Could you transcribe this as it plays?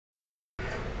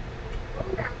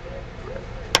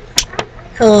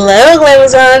Hello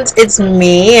Glamazons, it's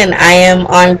me and I am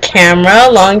on camera.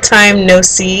 Long time no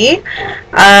see.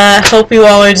 Hope you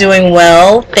all are doing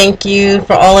well. Thank you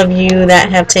for all of you that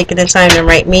have taken the time to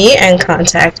write me and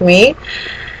contact me.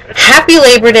 Happy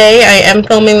Labor Day. I am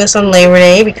filming this on Labor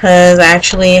Day because I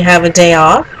actually have a day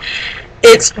off.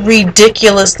 It's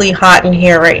ridiculously hot in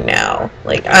here right now.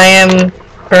 Like, I am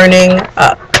burning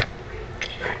up.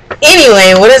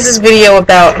 Anyway, what is this video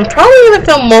about? I'm probably going to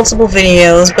film multiple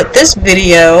videos, but this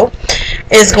video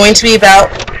is going to be about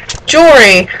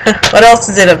jewelry. What else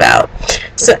is it about?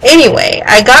 So anyway,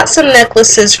 I got some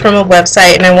necklaces from a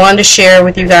website and I wanted to share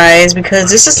with you guys because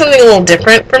this is something a little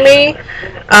different for me.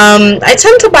 I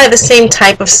tend to buy the same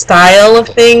type of style of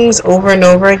things over and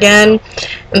over again,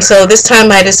 and so this time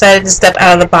I decided to step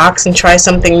out of the box and try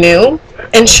something new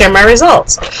and share my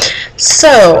results.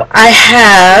 So I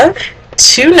have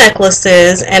 2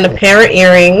 necklaces and a pair of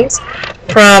earrings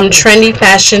from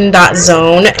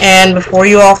trendyfashion.zone, and before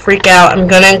you all freak out, I'm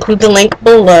going to include the link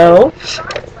below,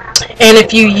 and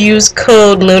if you use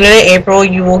code LUNA-APRIL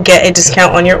you will get a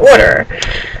discount on your order.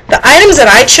 The items that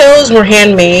I chose were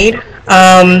handmade.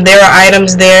 There are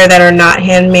items there that are not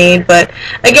handmade, but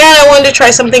again, I wanted to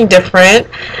try something different,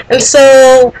 and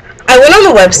so I went on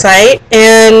the website,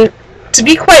 and to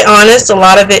be quite honest, a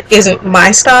lot of it isn't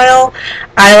my style.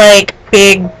 I like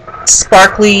big,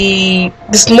 sparkly,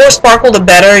 just more sparkle the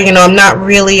better. You know, I'm not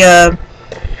really a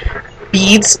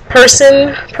beads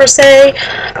person, per se.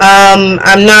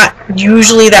 I'm not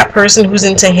usually that person who's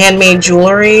into handmade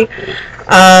jewelry.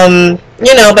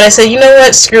 You know, but I said, you know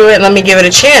what, screw it, let me give it a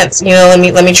chance. You know,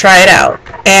 let me try it out.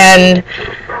 And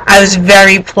I was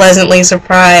very pleasantly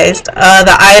surprised.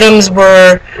 The items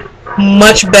were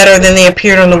much better than they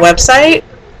appeared on the website.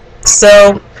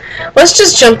 So let's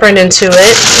just jump right into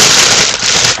it.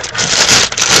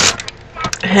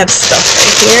 I have stuff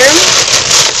right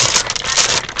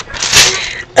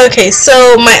here. Okay,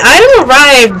 so my item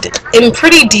arrived in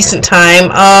pretty decent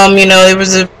time. You know, there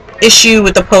was an issue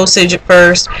with the postage at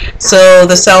first, so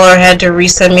the seller had to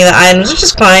resend me the items, which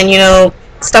is fine. You know,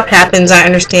 stuff happens, I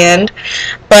understand.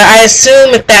 But I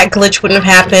assume if that glitch wouldn't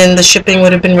have happened, the shipping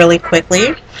would have been really quick.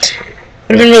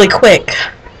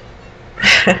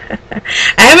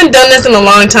 I haven't done this in a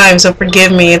long time, so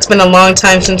forgive me. It's been a long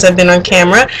time since I've been on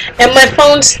camera, and my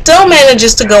phone still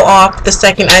manages to go off the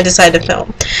second I decide to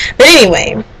film. But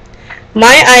anyway,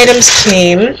 my items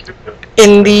came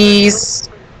in these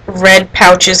red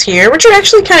pouches here, which are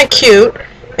actually kind of cute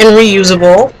and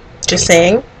reusable, just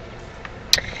saying.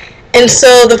 And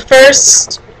so the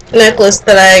first necklace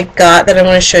that I got that I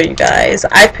want to show you guys,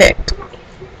 I picked,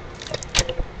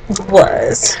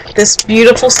 was this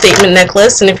beautiful statement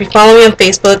necklace, and if you follow me on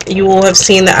Facebook you will have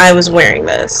seen that I was wearing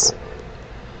this.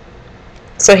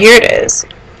 So here it is.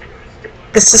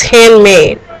 This is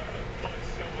handmade.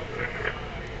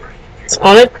 It's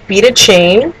on a beaded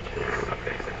chain.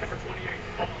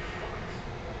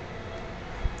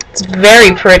 It's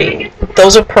very pretty.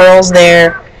 Those are pearls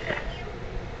there.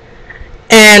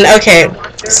 And okay,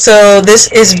 so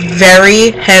this is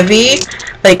very heavy.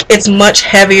 Like, it's much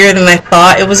heavier than I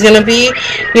thought it was gonna be.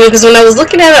 You know, because when I was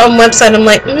looking at it on the website, I'm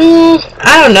like,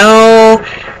 I don't know.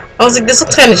 I was like, this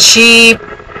looks kind of cheap.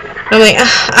 I'm like,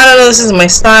 I don't know, this isn't my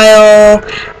style.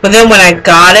 But then when I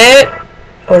got it,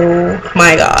 oh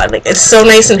my god, like, it's so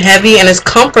nice and heavy and it's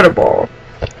comfortable.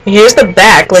 Here's the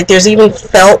back. Like, there's even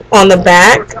felt on the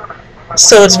back,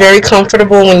 so it's very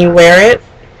comfortable when you wear it.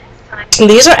 And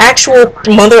these are actual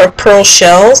mother of pearl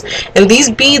shells, and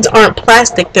these beads aren't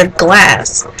plastic, they're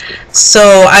glass.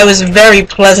 So I was very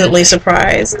pleasantly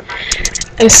surprised.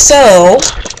 And so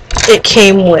it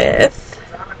came with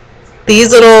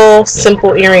these little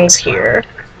simple earrings here,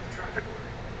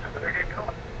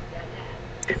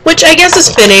 which I guess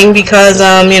is fitting because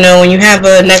you know, when you have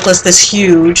a necklace this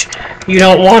huge, you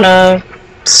don't want a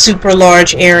super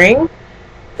large earring,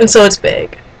 and so it's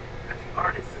big.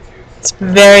 It's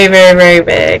very, very, very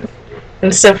big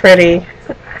and so pretty.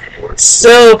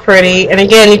 So pretty. And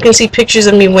again, you can see pictures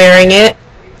of me wearing it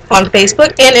on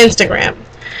Facebook and Instagram.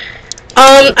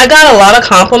 I got a lot of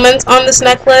compliments on this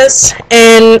necklace,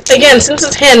 and again, since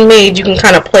it's handmade, you can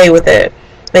kind of play with it.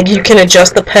 Like, you can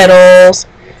adjust the petals,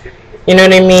 you know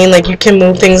what I mean? Like, you can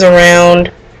move things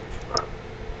around.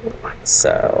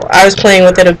 So I was playing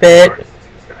with it a bit.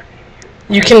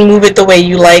 You can move it the way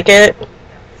you like it.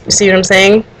 You see what I'm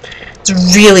saying? It's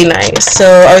really nice. So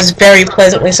I was very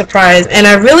pleasantly surprised, and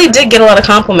I really did get a lot of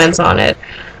compliments on it.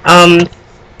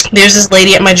 There's this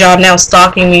lady at my job now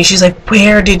stalking me. She's like,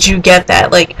 where did you get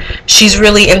that? Like, she's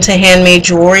really into handmade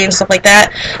jewelry and stuff like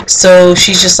that. So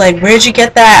she's just like, where'd you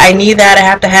get that? I need that. I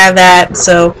have to have that.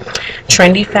 So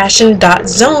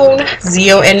trendyfashion.zone,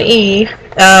 Z-O-N-E.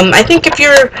 I think if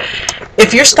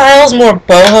your style is more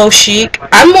boho chic,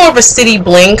 I'm more of a city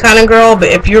bling kind of girl, but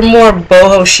if you're more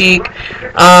boho chic,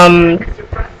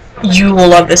 you will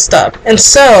love this stuff. And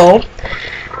so,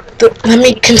 let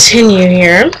me continue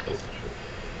here.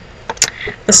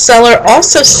 The seller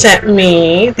also sent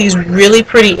me these really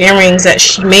pretty earrings that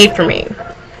she made for me,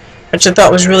 which I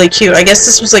thought was really cute. I guess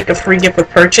this was like a free gift of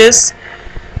purchase.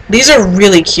 These are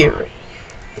really cute.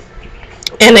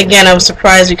 And again, I was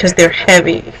surprised because they're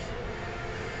heavy.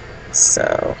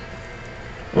 So,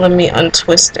 let me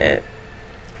untwist it.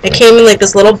 It came in like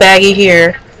this little baggie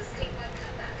here.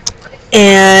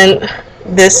 And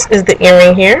this is the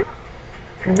earring here.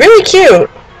 Really cute.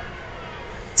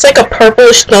 It's like a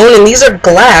purplish stone, and these are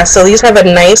glass, so these have a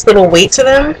nice little weight to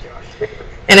them.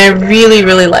 And I really,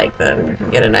 really like them. You can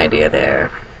get an idea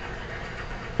there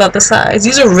about the size.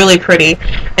 These are really pretty.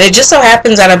 And it just so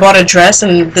happens that I bought a dress,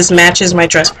 and this matches my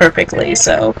dress perfectly.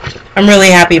 So I'm really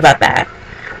happy about that.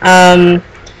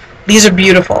 These are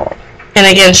beautiful. And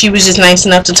again, she was just nice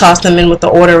enough to toss them in with the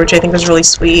order, which I think was really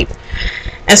sweet.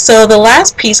 And so the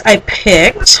last piece I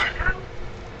picked,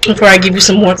 before I give you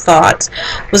some more thoughts,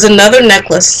 was another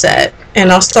necklace set.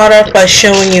 And I'll start off by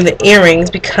showing you the earrings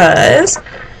because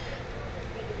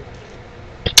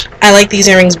I like these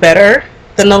earrings better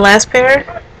than the last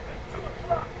pair.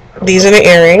 These are the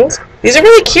earrings. These are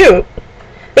really cute.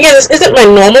 Again, this isn't my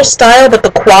normal style, but the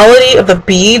quality of the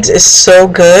beads is so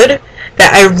good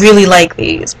that I really like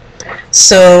these.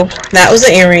 So that was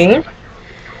the earring.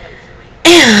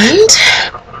 And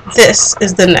this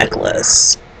is the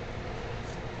necklace.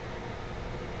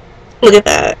 Look at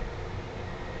that.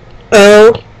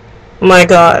 Oh my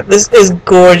god, this is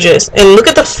gorgeous. And look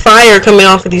at the fire coming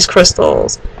off of these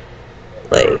crystals.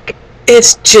 Like,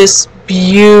 it's just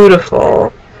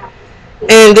beautiful.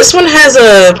 And this one has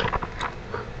a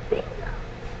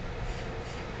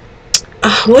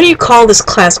what do you call this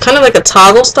clasp? Kind of like a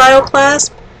toggle style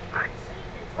clasp,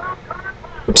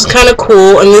 which is kind of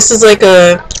cool. And this is like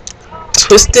a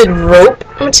twisted rope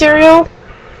material.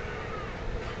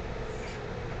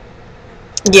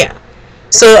 Yeah.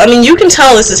 So, I mean, you can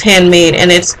tell this is handmade,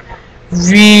 and it's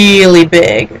really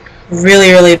big.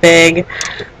 Really, really big.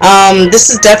 This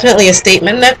is definitely a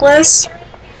statement necklace.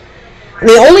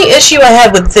 The only issue I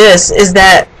have with this is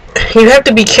that you have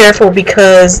to be careful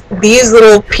because these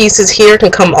little pieces here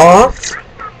can come off.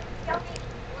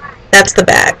 That's the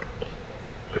back.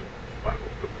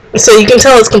 So you can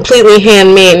tell it's completely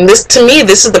handmade. And this, to me,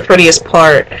 this is the prettiest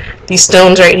part. These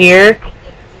stones right here.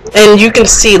 And you can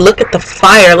see, look at the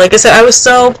fire. Like I said, I was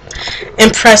so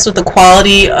impressed with the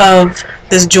quality of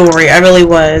this jewelry. I really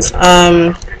was.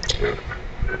 And,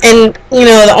 you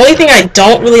know, the only thing I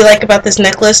don't really like about this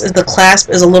necklace is the clasp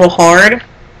is a little hard.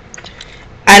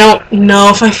 I don't know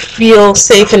if I feel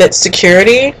safe in its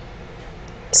security.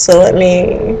 So let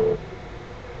me...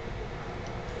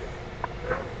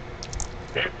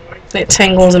 It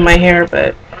tangles in my hair,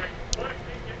 but...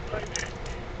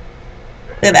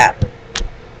 Look at that.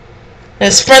 And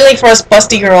it's friendly for us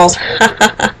busty girls.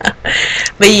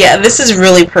 But yeah, this is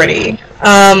really pretty.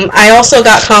 I also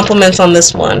got compliments on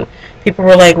this one. People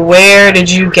were like, where did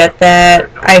you get that?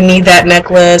 I need that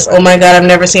necklace. Oh my god, I've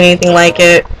never seen anything like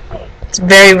it. It's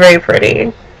very, very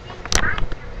pretty.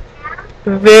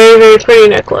 Very, very pretty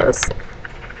necklace.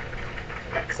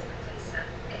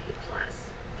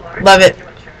 Love it.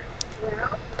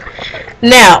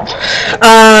 Now,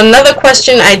 another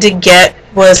question I did get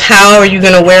was, how are you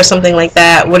going to wear something like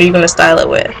that? What are you going to style it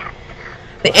with?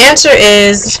 The answer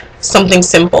is something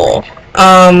simple.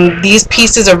 These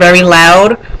pieces are very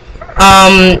loud.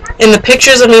 In the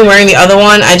pictures of me wearing the other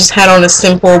one, I just had on a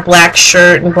simple black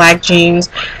shirt and black jeans.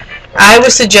 I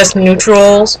would suggest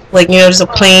neutrals, like, you know, just a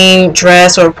plain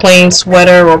dress or a plain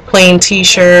sweater or a plain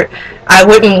t-shirt. I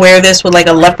wouldn't wear this with like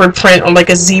a leopard print or like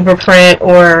a zebra print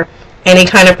or any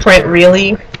kind of print,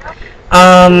 really.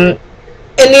 And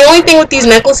the only thing with these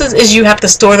necklaces is you have to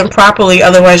store them properly,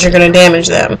 otherwise you're going to damage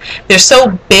them. They're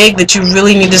so big that you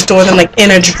really need to store them like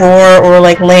in a drawer or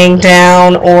like laying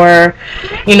down, or,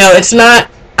 you know, it's not,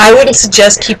 I wouldn't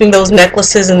suggest keeping those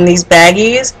necklaces in these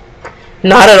baggies.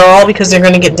 Not at all, because they're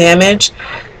going to get damaged.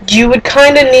 You would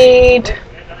kind of need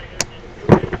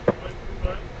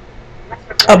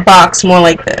a box more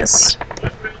like this.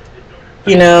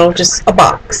 You know, just a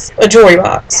box. A jewelry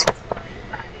box.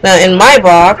 Now, in my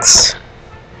box,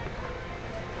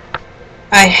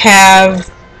 I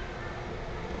have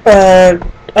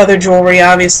other jewelry,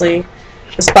 obviously.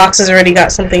 This box has already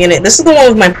got something in it. This is the one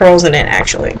with my pearls in it,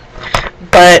 actually.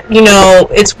 But, you know,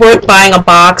 it's worth buying a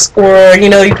box, or, you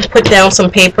know, you can put down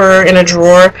some paper in a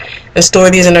drawer and store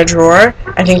these in a drawer.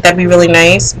 I think that'd be really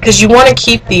nice, because you want to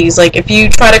keep these. Like, if you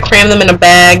try to cram them in a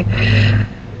bag,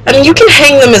 I mean, you can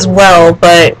hang them as well,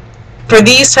 but for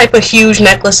these type of huge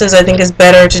necklaces, I think it's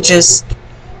better to just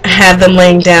have them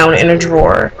laying down in a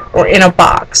drawer or in a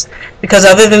box, because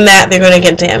other than that, they're going to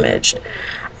get damaged.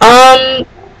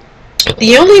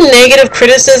 The only negative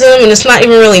criticism, and it's not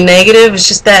even really negative, it's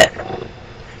just that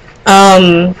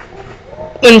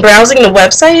when browsing the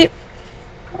website,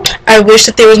 I wish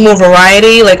that there was more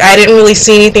variety. Like, I didn't really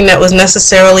see anything that was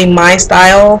necessarily my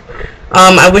style.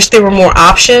 I wish there were more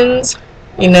options,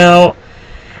 you know.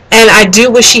 And I do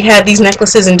wish she had these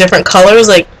necklaces in different colors.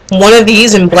 Like, one of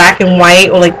these in black and white,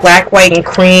 or like black, white, and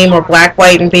cream, or black,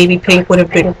 white, and baby pink would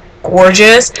have been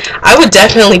gorgeous. I would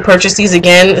definitely purchase these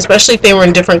again, especially if they were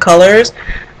in different colors.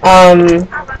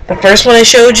 The first one I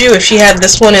showed you, if she had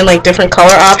this one in like different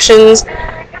color options,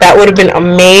 that would have been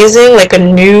amazing. Like a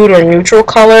nude or neutral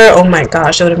color. Oh my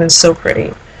gosh, it would have been so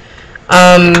pretty.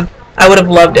 I would have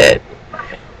loved it.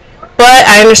 But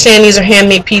I understand these are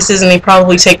handmade pieces and they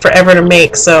probably take forever to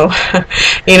make, so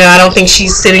you know, I don't think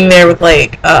she's sitting there with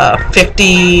like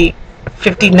 50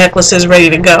 necklaces ready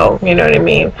to go, you know what I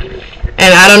mean?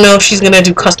 And I don't know if she's going to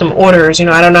do custom orders, you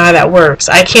know, I don't know how that works.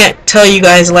 I can't tell you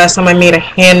guys the last time I made a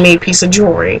handmade piece of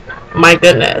jewelry. My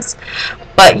goodness.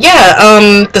 But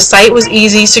yeah, the site was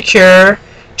easy, secure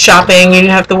shopping, you didn't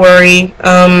have to worry.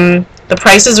 The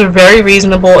prices were very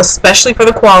reasonable, especially for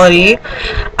the quality.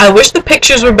 I wish the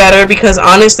pictures were better, because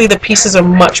honestly the pieces are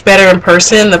much better in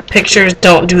person. The pictures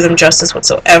don't do them justice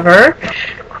whatsoever.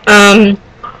 I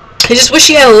just wish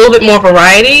she had a little bit more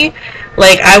variety.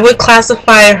 Like, I would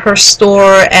classify her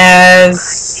store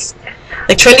as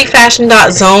like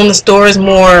trendyfashion.zone. The store is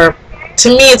more, to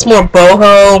me it's more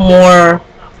boho, more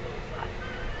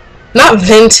not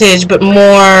vintage, but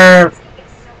more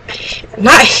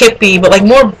not hippie, but like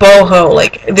more boho.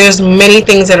 Like, there's many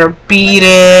things that are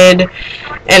beaded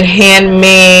and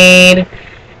handmade.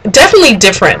 Definitely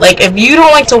different. Like, if you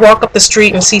don't like to walk up the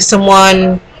street and see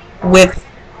someone with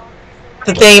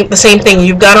the same thing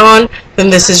you've got on, then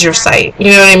this is your site.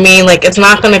 You know what I mean? Like, it's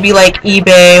not going to be like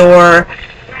eBay, or,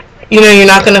 you know, you're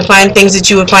not going to find things that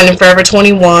you would find in Forever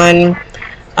 21,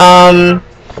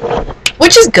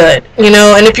 which is good, you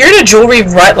know. And if you're in a jewelry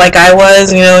rut like I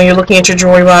was, you know, you're looking at your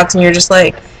jewelry box and you're just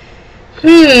like,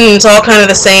 it's all kind of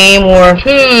the same, or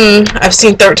I've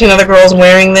seen 13 other girls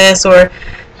wearing this, or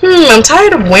I'm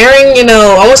tired of wearing, you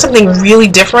know, I want something really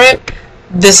different.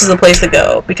 This is the place to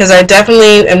go, because I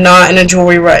definitely am not in a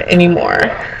jewelry rut anymore.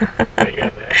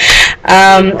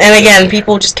 And again,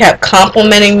 people just kept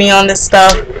complimenting me on this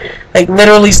stuff, like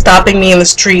literally stopping me in the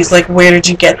streets, like, where did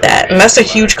you get that? And that's a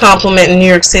huge compliment in New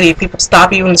York City. If people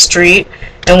stop you in the street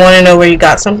and want to know where you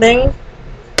got something,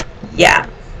 yeah.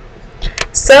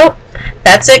 So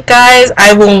that's it, guys.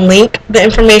 I will link the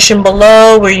information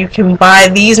below where you can buy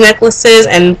these necklaces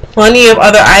and plenty of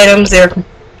other items.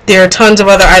 There are tons of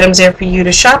other items there for you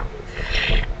to shop.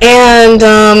 And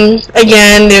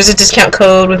again, there's a discount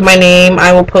code with my name.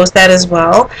 I will post that as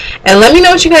well. And let me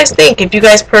know what you guys think. If you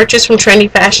guys purchase from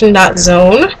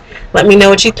trendyfashion.zone, let me know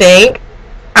what you think.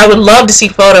 I would love to see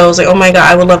photos. Like, oh my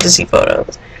god, I would love to see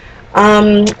photos.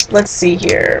 Let's see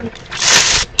here.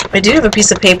 I do have a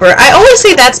piece of paper. I always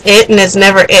say that's it, and it's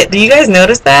never it. Do you guys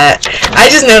notice that? I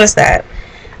just noticed that.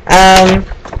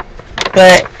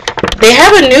 But they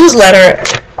have a newsletter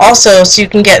also, so you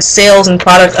can get sales and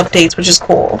product updates, which is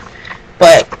cool.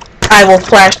 But I will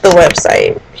flash the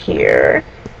website here.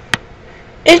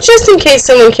 It's just in case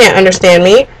someone can't understand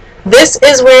me. This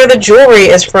is where the jewelry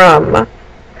is from.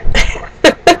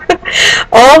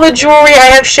 All the jewelry I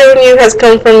have shown you has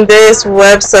come from this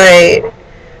website.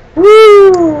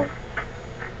 Woo!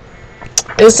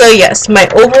 And so yes, my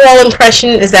overall impression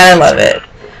is that I love it.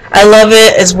 I love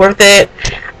it. It's worth it.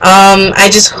 I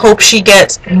just hope she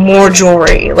gets more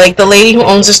jewelry. Like, the lady who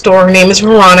owns the store, her name is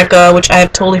Veronica, which I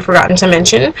have totally forgotten to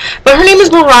mention. But her name is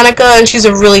Veronica, and she's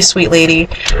a really sweet lady.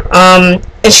 And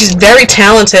she's very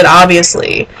talented,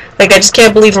 obviously. Like, I just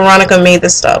can't believe Veronica made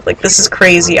this stuff. Like, this is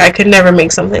crazy. I could never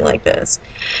make something like this.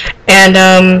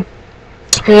 And,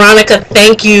 Veronica,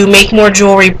 thank you. Make more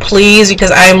jewelry, please,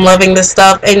 because I am loving this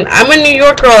stuff. And I'm a New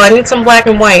York girl. I need some black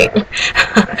and white.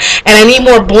 And I need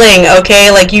more bling, okay?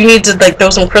 Like, you need to, like, throw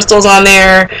some crystals on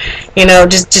there. You know,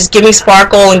 just give me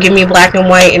sparkle and give me black and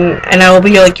white, and I will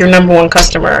be, like, your #1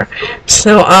 customer.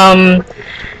 So,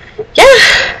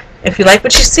 yeah. If you like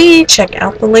what you see, check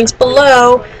out the links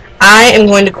below. I am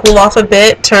going to cool off a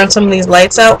bit, turn some of these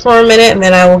lights out for a minute, and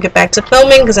then I will get back to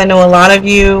filming because I know a lot of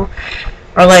you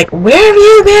are like, where have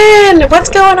you been? What's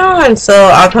going on? So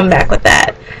I'll come back with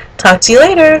that. Talk to you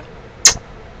later.